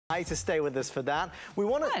To stay with us for that. We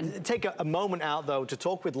want to take a moment out, though, to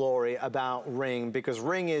talk with Lori about Ring, because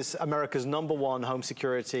Ring is America's #1 home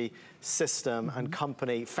security system and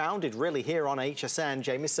company, founded really here on HSN.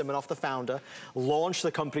 Jamie Siminoff, the founder, launched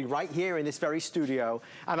the company right here in this very studio.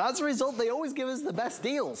 And as a result, they always give us the best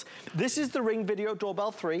deals. This is the Ring Video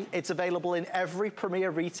Doorbell 3. It's available in every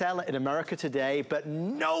premier retailer in America today, but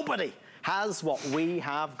nobody has what we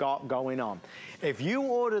have got going on. If you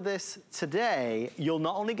order this today, you're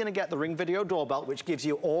not only gonna get the Ring Video Doorbell, which gives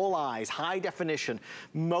you all eyes, high definition,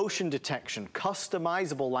 motion detection,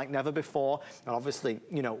 customizable like never before, and obviously,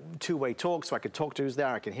 you know, two-way talk, so I can talk to who's there,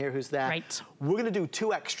 I can hear who's there. Right. We're gonna do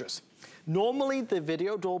 2 extras. Normally, the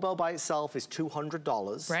video doorbell by itself is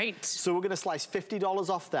 $200. Right. So we're gonna slice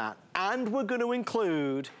 $50 off that, and we're gonna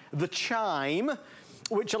include the Chime,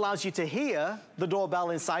 which allows you to hear the doorbell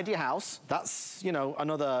inside your house. That's, you know,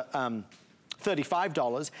 another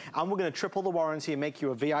 $35. And we're gonna triple the warranty and make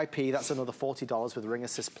you a VIP. That's another $40 with Ring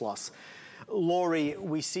Assist Plus. Lori,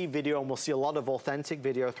 we see video, and we'll see a lot of authentic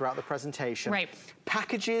video throughout the presentation. Right.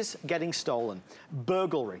 Packages getting stolen,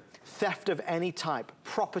 burglary, theft of any type,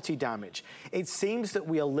 property damage. It seems that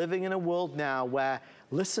we are living in a world now where,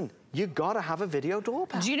 listen, you gotta have a video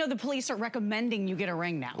doorbell. Do you know the police are recommending you get a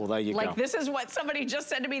Ring now? Well, there you go. Like, this is what somebody just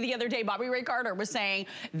said to me the other day. Bobby Ray Carter was saying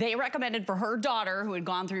they recommended for her daughter, who had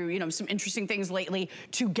gone through, you know, some interesting things lately,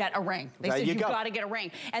 to get a Ring. They said, you've gotta get a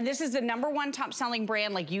Ring. And this is the #1 top selling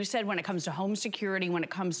brand, like you said, when it comes to home security, when it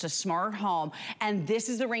comes to smart home. And this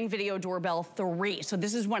is the Ring Video Doorbell 3. So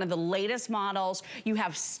this is one of the latest models. You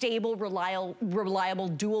have stable, reliable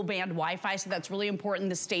dual band Wi-Fi, so that's really important.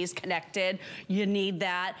 This stays connected. You need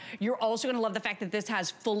that. You're also gonna love the fact that this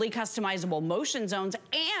has fully customizable motion zones,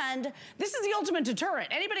 and this is the ultimate deterrent.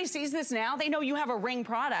 Anybody sees this now, they know you have a Ring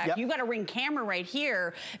product. Yep. You've got a Ring camera right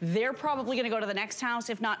here. They're probably gonna go to the next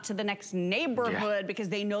house, if not to the next neighborhood, because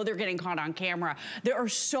they know they're getting caught on camera. There are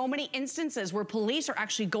so many instances where police are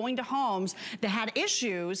actually going to homes that had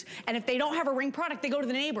issues, and if they don't have a Ring product, they go to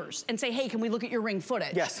the neighbors and say, hey, can we look at your Ring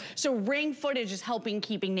footage? Yes. So Ring footage is helping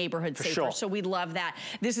keeping neighborhoods safer. Sure. So we love that.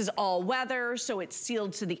 This is all weather, so it's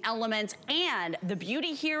sealed to the elements. And the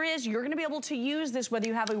beauty here is you're gonna be able to use this whether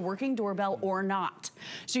you have a working doorbell or not.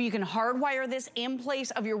 So you can hardwire this in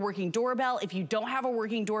place of your working doorbell. If you don't have a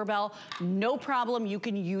working doorbell, no problem, you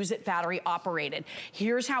can use it battery operated.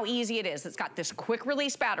 Here's how easy it is. It's got this quick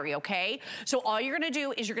release battery, okay? So all you're gonna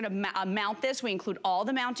do is you're gonna mount this. We include all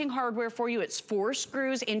the mounting hardware for you. It's 4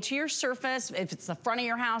 screws into your surface. If it's the front of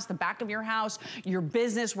your house, the back of your house, your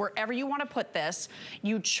business, wherever you wanna put this,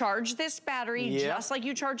 you charge this battery just like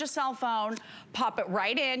you charge a cell phone, pop it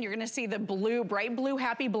right in. You're gonna see the blue, bright blue,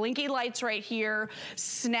 happy blinky lights right here.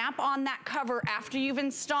 Snap on that cover after you've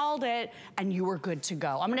installed it, and you are good to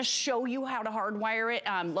go. I'm gonna show you how to hardwire it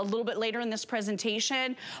a little bit later in this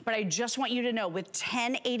presentation, but I just want you to know with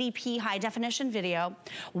 1080p high definition video,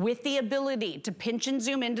 with the ability to pinch and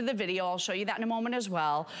zoom into the video, I'll show you that in a moment as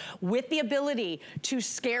well, with the ability to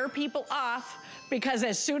scare people off, because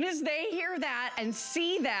as soon as they hear that and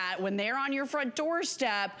see that when they're on your front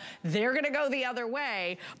doorstep, they're gonna go the other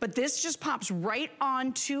way. But this just pops right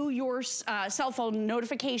onto your cell phone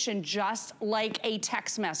notification, just like a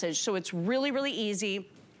text message. So it's really, really easy.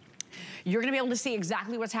 You're gonna be able to see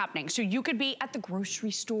exactly what's happening. So you could be at the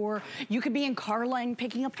grocery store, you could be in car line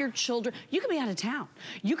picking up your children, you could be out of town,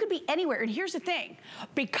 you could be anywhere. And here's the thing,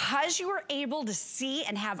 because you are able to see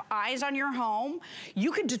and have eyes on your home,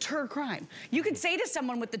 you could deter crime. You could say to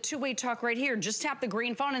someone with the two-way talk right here, just tap the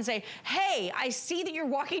green phone and say, hey, I see that you're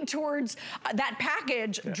walking towards that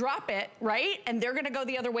package, drop it, right? And they're gonna go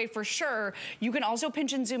the other way for sure. You can also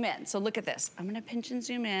pinch and zoom in. So look at this. I'm gonna pinch and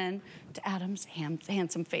zoom in to Adam's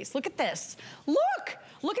handsome face. Look at this.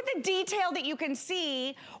 Look at the detail that you can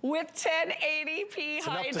see with 1080p it's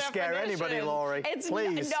high definition. Enough to scare anybody, Lori.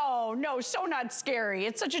 Please. No, so not scary.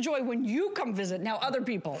 It's such a joy when you come visit. Now other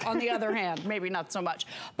people, on the other hand, maybe not so much.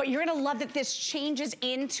 But you're gonna love that this changes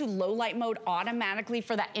into low light mode automatically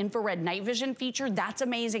for that infrared night vision feature. That's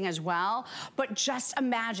amazing as well. But just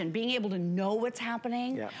imagine being able to know what's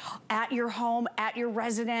happening at your home, at your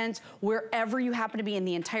residence, wherever you happen to be in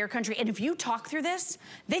the entire country. And if you talk through this,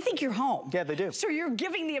 they think you're home. Yeah, they do. So you're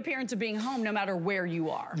giving the appearance of being home no matter where you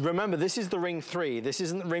are. Remember, this is the Ring 3. This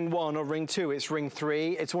isn't Ring 1 or Ring 2, it's Ring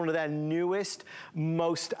 3. It's one of their newest,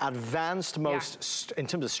 most advanced, in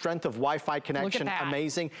terms of strength of Wi-Fi connection,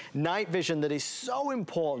 amazing. Night vision that is so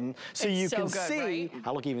important. So you can see,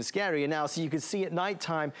 I look even scarier now, so you can see at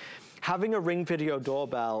nighttime. Having a Ring Video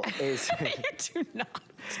Doorbell is... You do not.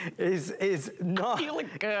 is not, you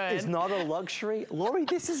look good. Is not a luxury. Lori,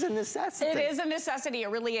 this is a necessity. It is a necessity, it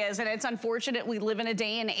really is. And it's unfortunate we live in a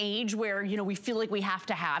day and age where, you know, we feel like we have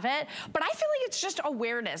to have it. But I feel like it's just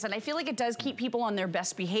awareness. And I feel like it does keep people on their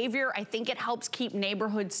best behavior. I think it helps keep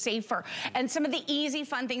neighborhoods safer. And some of the easy,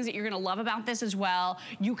 fun things that you're gonna love about this as well,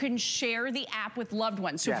 you can share the app with loved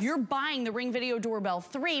ones. So if you're buying the Ring Video Doorbell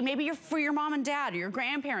 3, maybe you're for your mom and dad or your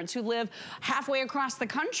grandparents who live halfway across the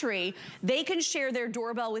country, they can share their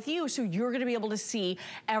doorbell with you, so you're gonna be able to see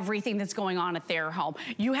everything that's going on at their home.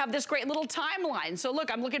 You have this great little timeline. So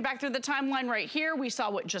look, I'm looking back through the timeline right here. We saw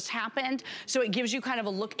what just happened. So it gives you kind of a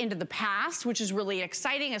look into the past, which is really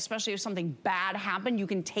exciting, especially if something bad happened. You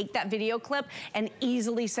can take that video clip and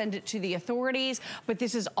easily send it to the authorities. But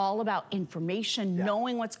this is all about information,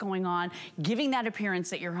 knowing what's going on, giving that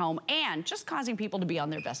appearance at your home, and just causing people to be on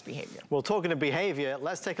their best behavior. Well, talking of behavior,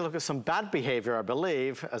 let's take a look at some bad behavior, I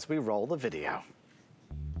believe, as we roll the video.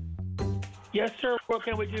 Yes, sir. What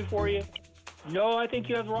can we do for you? No, I think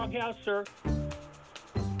you have the wrong house, sir.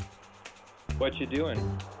 What you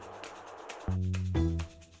doing?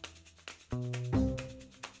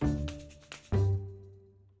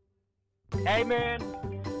 Hey, man.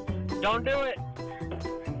 Don't do it.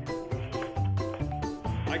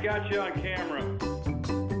 I got you on camera.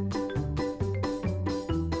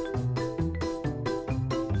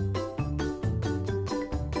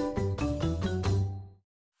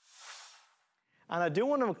 And I do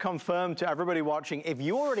want to confirm to everybody watching, if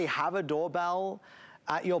you already have a doorbell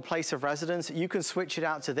at your place of residence, you can switch it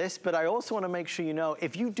out to this. But I also want to make sure you know,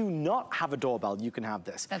 if you do not have a doorbell, you can have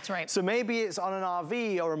this. That's right. So maybe it's on an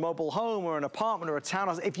RV or a mobile home or an apartment or a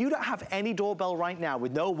townhouse. If you don't have any doorbell right now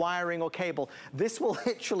with no wiring or cable, this will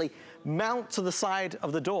literally mount to the side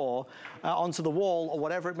of the door, onto the wall or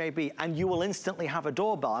whatever it may be, and you will instantly have a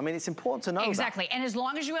doorbell. I mean, it's important to know Exactly, and as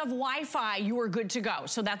long as you have Wi-Fi, you are good to go.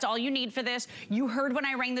 So that's all you need for this. You heard when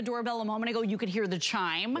I rang the doorbell a moment ago, you could hear the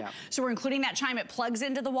chime. So we're including that chime. It plugs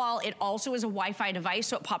into the wall. It also is a Wi-Fi device,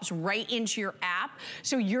 so it pops right into your app.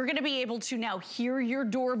 So you're gonna be able to now hear your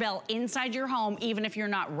doorbell inside your home, even if you're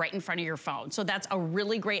not right in front of your phone. So that's a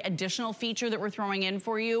really great additional feature that we're throwing in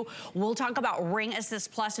for you. We'll talk about Ring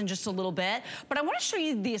Assist Plus in just a little bit, but I want to show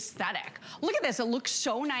you the aesthetic. Look at this, it looks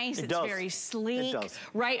so nice. It's very sleek,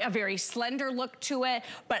 right? A very slender look to it,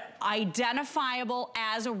 but identifiable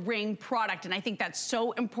as a Ring product, and I think that's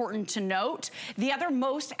so important to note. The other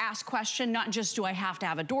most asked question, not just do I have to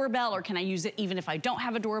have a doorbell or can I use it even if I don't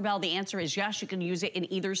have a doorbell? The answer is yes, you can use it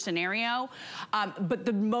in either scenario. But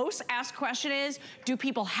the most asked question is, do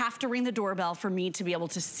people have to ring the doorbell for me to be able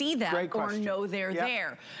to see them or know they're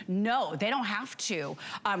there? No, they don't have to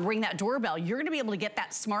ring that doorbell. You're gonna be able to get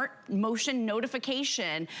that smart motion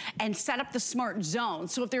notification and set up the smart zone.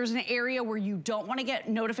 So if there's an area where you don't wanna get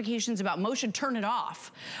notifications about motion, turn it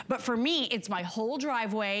off. But for me, it's my whole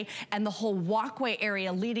driveway and the whole walkway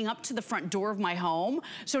area leading up to the front door of my home.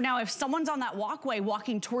 So now if someone's on that walkway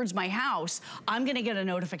walking towards my house, I'm gonna get a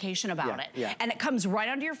notification about it. And it comes right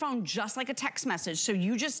onto your phone just like a text message. So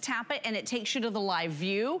you just tap it and it takes you to the live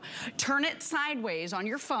view. Turn it sideways on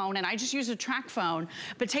your phone, and I just use a track phone,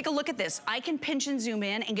 but take a look at this. I can pinch and zoom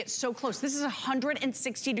in and get so close. This is a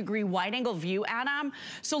 160-degree wide angle view, Adam.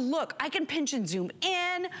 So look, I can pinch and zoom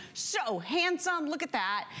in. So handsome, look at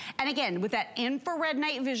that. And again, with that infrared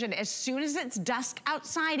night vision, as soon as it's dusk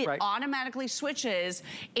outside, it automatically switches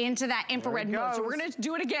into that infrared mode. So we're gonna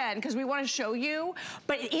do it again because we wanna show you,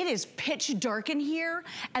 but it is pitch dark in here,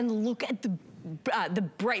 and look at the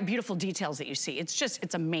bright, beautiful details that you see.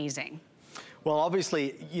 It's amazing. Well,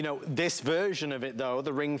 obviously, you know, this version of it, though,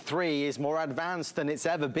 the Ring 3, is more advanced than it's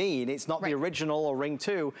ever been. It's not the original or Ring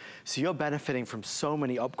 2, so you're benefiting from so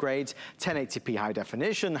many upgrades. 1080p high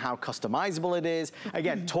definition, how customizable it is.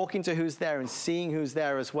 Again, talking to who's there and seeing who's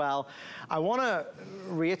there as well. I want to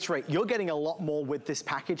reiterate, you're getting a lot more with this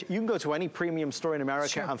package. You can go to any premium store in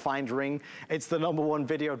America and find Ring. It's the #1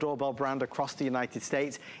 video doorbell brand across the United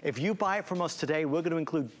States. If you buy it from us today, we're going to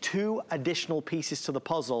include 2 additional pieces to the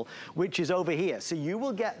puzzle, which is over here. So you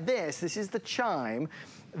will get this. This is the Chime.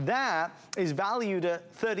 That is valued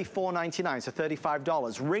at $34.99, so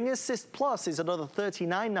 $35. Ring Assist Plus is another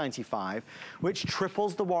 $39.95, which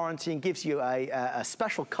triples the warranty and gives you a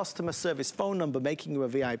special customer service phone number, making you a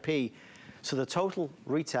VIP. So the total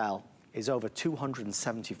retail is over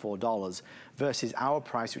 $274 versus our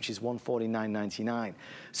price, which is $149.99.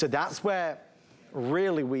 So that's where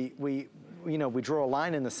really we draw a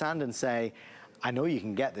line in the sand and say, I know you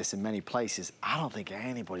can get this in many places. I don't think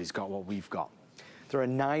anybody's got what we've got. There are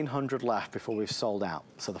 900 left before we've sold out.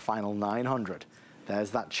 So the final 900,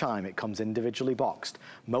 There's that chime. It comes individually boxed.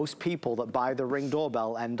 Most people that buy the Ring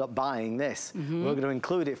doorbell end up buying this. We're going to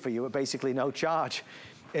include it for you at basically no charge.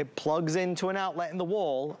 It plugs into an outlet in the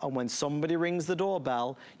wall, and when somebody rings the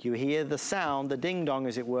doorbell, you hear the sound, the ding-dong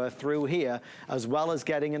as it were, through here, as well as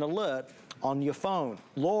getting an alert on your phone.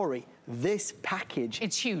 Laurie, this package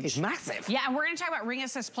it's huge. Is massive. Yeah, and we're gonna talk about Ring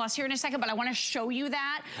Assist Plus here in a second, but I wanna show you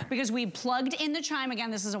that because we plugged in the Chime. Again,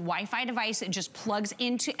 this is a Wi-Fi device. It just plugs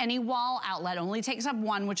into any wall outlet, only takes up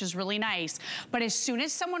one, which is really nice. But as soon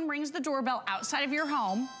as someone rings the doorbell outside of your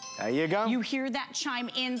home, there you go. You hear that chime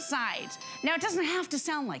inside. Now, it doesn't have to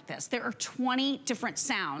sound like this. There are 20 different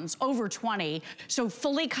sounds, over 20, so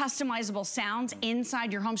fully customizable sounds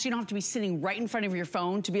inside your home, so you don't have to be sitting right in front of your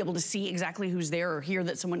phone to be able to see exactly who's there or hear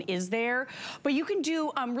that someone is there. But you can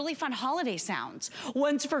do really fun holiday sounds.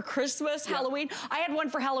 One's for Christmas, Halloween. I had one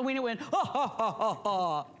for Halloween. It went, ha, ha, ha, ha,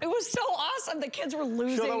 ha. It was so awesome. The kids were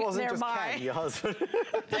losing their mind. Ken, your husband.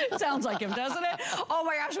 Sounds like him, doesn't it? Oh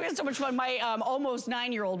my gosh, we had so much fun. My almost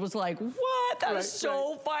 9-year-old was like, what? That is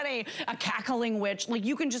so funny. A cackling witch. Like,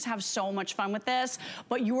 you can just have so much fun with this,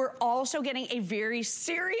 but you are also getting a very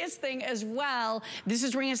serious thing as well. This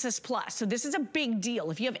is Ring Assist Plus. So this is a big deal.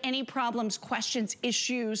 If you have any problems, questions,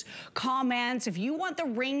 issues, comments, if you want the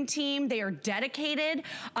Ring team, they are dedicated.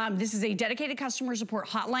 This is a dedicated customer support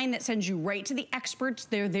hotline that sends you right to the experts.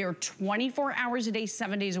 They're there 24 hours a day,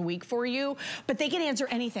 7 days a week for you, but they can answer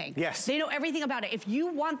anything. Yes. They know everything about it. If you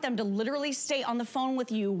want them to literally stay on the phone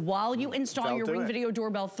with you while you install your Ring Video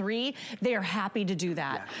Doorbell 3, they are happy to do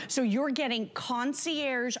that. Yeah. So you're getting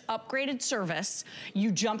concierge upgraded service.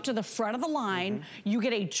 You jump to the front of the line. You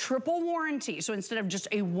get a triple warranty. So instead of just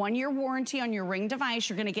a 1-year warranty on your Ring device,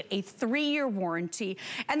 you're gonna get a 3-year warranty.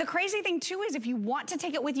 And the crazy thing too is if you want to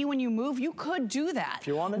take it with you when you move, you could do that. If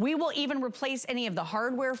you want it. We will even replace any of the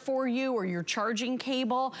hardware for you or your charging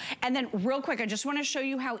cable. And then real quick, I just wanna show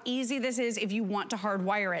you how easy this is if you want to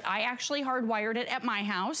hardwire it. I actually hardwired it at my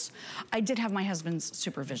house. I did have my husband's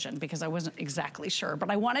supervision because I wasn't exactly sure, but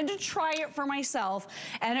I wanted to try it for myself,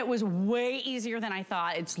 and it was way easier than I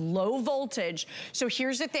thought. It's low voltage. So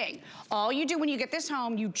here's the thing. All you do when you get this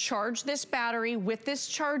home, you charge this battery with this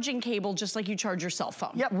charging cable just like you charge your cell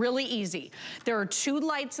phone. Yep. Really easy. There are 2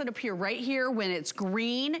 lights that appear right here. When it's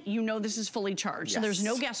green, you know this is fully charged. Yes. So there's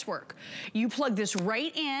no guesswork. You plug this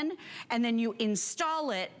right in, and then you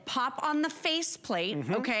install it, pop on the faceplate,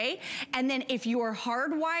 okay? And then if you are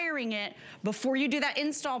hardwiring it, before you do that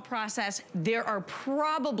install process, there are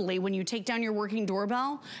probably, when you take down your working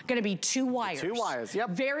doorbell, gonna be 2 wires. 2 wires, yep.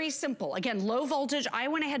 Very simple. Again, low voltage. I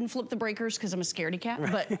went ahead and flipped the breakers because I'm a scaredy cat,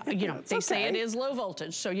 but you know, they say it is low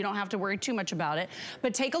voltage, so you don't have to worry too much about it.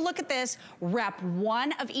 But take a look at this. Wrap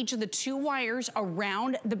one of each of the 2 wires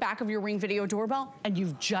around the back of your Ring Video Doorbell, and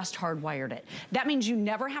you've just hardwired it. That means you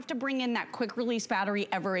never have to bring in that quick release battery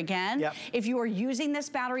ever again. Yep. If you are using this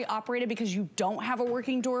battery operated because you don't have a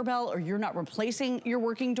working doorbell or you're not replacing your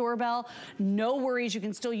working doorbell, no worries, you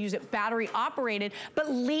can still use it battery operated, but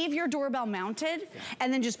leave your doorbell mounted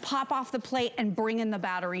and then just pop off the plate and bring in the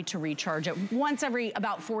battery to recharge it once every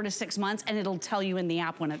about 4 to 6 months, and it'll tell you in the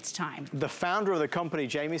app when it's time. The founder of the company,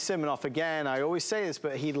 Jamie Siminoff, again, I always say this,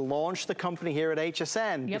 but he launched the company here at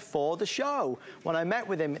HSN before the show. When I met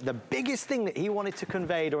with him, the biggest thing that he wanted to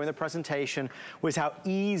convey during the presentation was how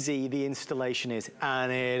easy the installation is,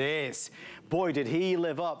 and it is. Boy, did he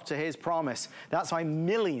live up to his promise. That's why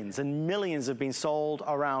millions and millions have been sold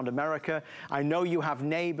around America. I know you have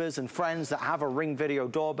neighbors and friends that have a Ring Video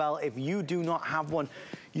Doorbell. If you do not have one,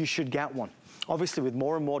 you should get one. Obviously, with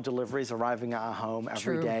more and more deliveries arriving at our home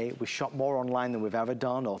every day, we shop more online than we've ever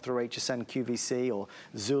done, or through HSN QVC or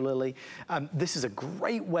Zulily. This is a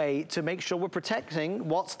great way to make sure we're protecting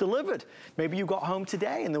what's delivered. Maybe you got home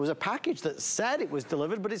today and there was a package that said it was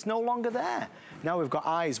delivered, but it's no longer there. Now we've got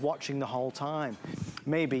eyes watching the whole time.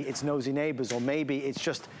 Maybe it's nosy neighbors, or maybe it's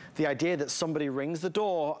just the idea that somebody rings the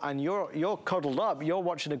door and you're cuddled up, you're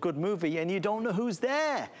watching a good movie and you don't know who's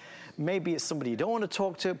there. Maybe it's somebody you don't want to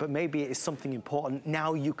talk to, but maybe it's something important.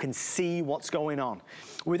 Now you can see what's going on.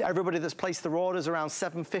 With everybody that's placed their orders, around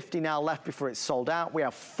 750 now left before it's sold out. We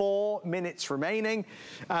have 4 minutes remaining.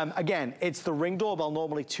 Again, it's the Ring Doorbell,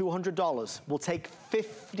 normally $200. We'll take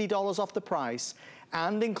 $50 off the price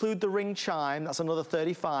and include the Ring Chime, that's another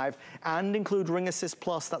 $35, and include Ring Assist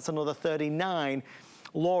Plus, that's another $39.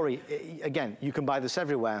 Laurie, again, you can buy this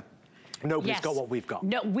everywhere. Nobody's got what we've got.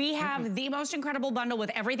 No, we have the most incredible bundle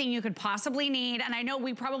with everything you could possibly need. And I know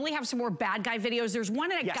we probably have some more bad guy videos. There's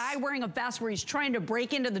one of a guy wearing a vest where he's trying to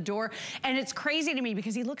break into the door. And it's crazy to me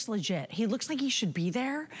because he looks legit. He looks like he should be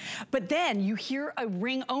there. But then you hear a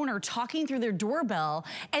Ring owner talking through their doorbell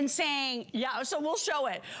and saying, yeah, so we'll show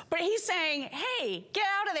it. But he's saying, hey, get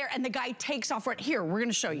out of there. And the guy takes off right here. We're going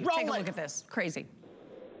to show you. Take a look at this. Crazy.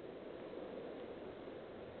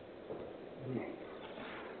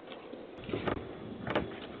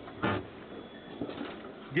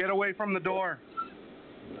 Get away from the door.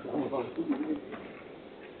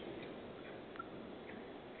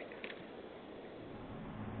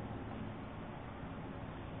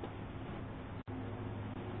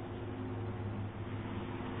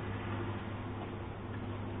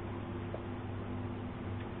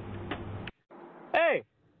 Hey!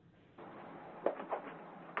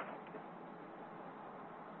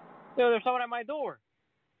 Yo, there's someone at my door.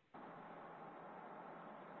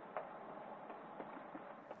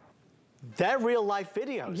 They're real life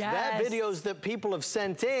videos. Yes. They're videos that people have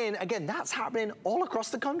sent in. Again, that's happening all across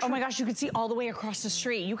the country. Oh my gosh, you can see all the way across the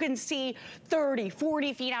street. You can see 30,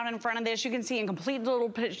 40 feet out in front of this. You can see in complete little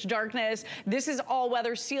pitch darkness. This is all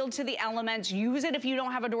weather, sealed to the elements. Use it if you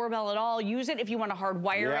don't have a doorbell at all. Use it if you want to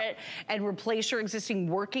hardwire it and replace your existing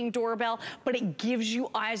working doorbell. But it gives you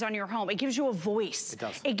eyes on your home. It gives you a voice. It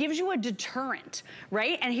does. It gives you a deterrent,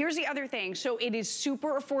 right? And here's the other thing. So it is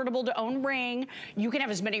super affordable to own Ring. You can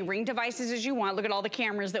have as many Ring devices as you want. Look at all the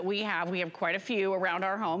cameras that we have. We have quite a few around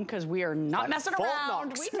our home because we are not messing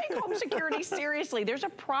around. We take home security seriously. There's a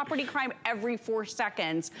property crime every 4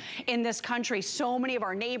 seconds in this country. So many of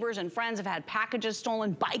our neighbors and friends have had packages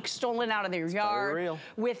stolen, bikes stolen out of their yard. Very real.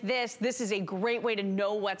 With this is a great way to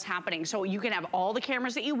know what's happening. So you can have all the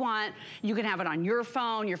cameras that you want. You can have it on your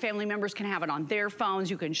phone. Your family members can have it on their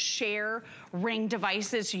phones. You can share Ring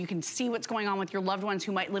devices so you can see what's going on with your loved ones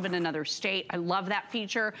who might live in another state. I love that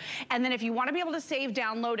feature. And then if you want to be able to save,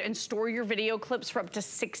 download, and store your video clips for up to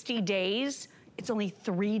 60 days, it's only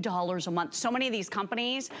 $3 a month. So many of these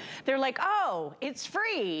companies, they're like, oh, it's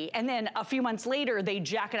free. And then a few months later, they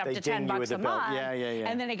jack it up to 10 bucks a month.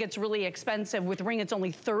 And then it gets really expensive. With Ring, it's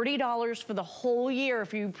only $30 for the whole year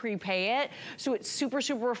if you prepay it. So it's super,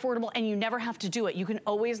 super affordable, and you never have to do it. You can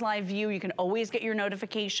always live view. You can always get your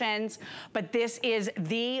notifications. But this is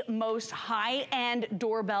the most high-end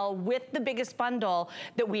doorbell with the biggest bundle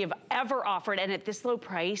that we have ever offered. And at this low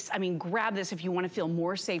price, I mean, grab this if you want to feel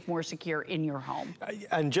more safe, more secure in your home.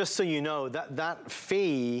 And just so you know, that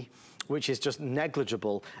fee, which is just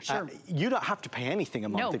negligible, you don't have to pay anything a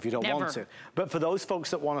month if you don't want to. But for those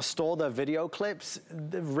folks that want to store their video clips,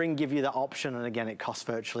 the Ring give you that option, and again, it costs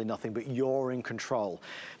virtually nothing, but you're in control.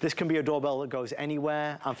 This can be a doorbell that goes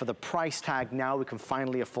anywhere, and for the price tag now, we can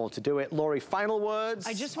finally afford to do it. Lori, final words.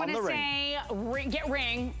 I just want to say, get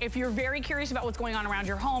Ring. If you're very curious about what's going on around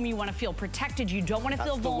your home, you want to feel protected, you don't want to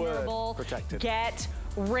feel vulnerable, get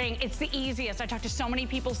Ring. It's the easiest. I talked to so many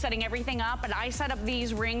people setting everything up, and I set up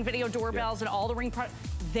these Ring video doorbells and all the Ring products.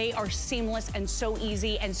 They are seamless and so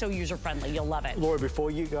easy and so user-friendly. You'll love it. Laura,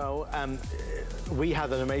 before you go, we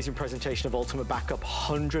had an amazing presentation of Ultimate Backup.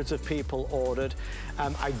 Hundreds of people ordered.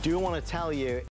 I do want to tell you,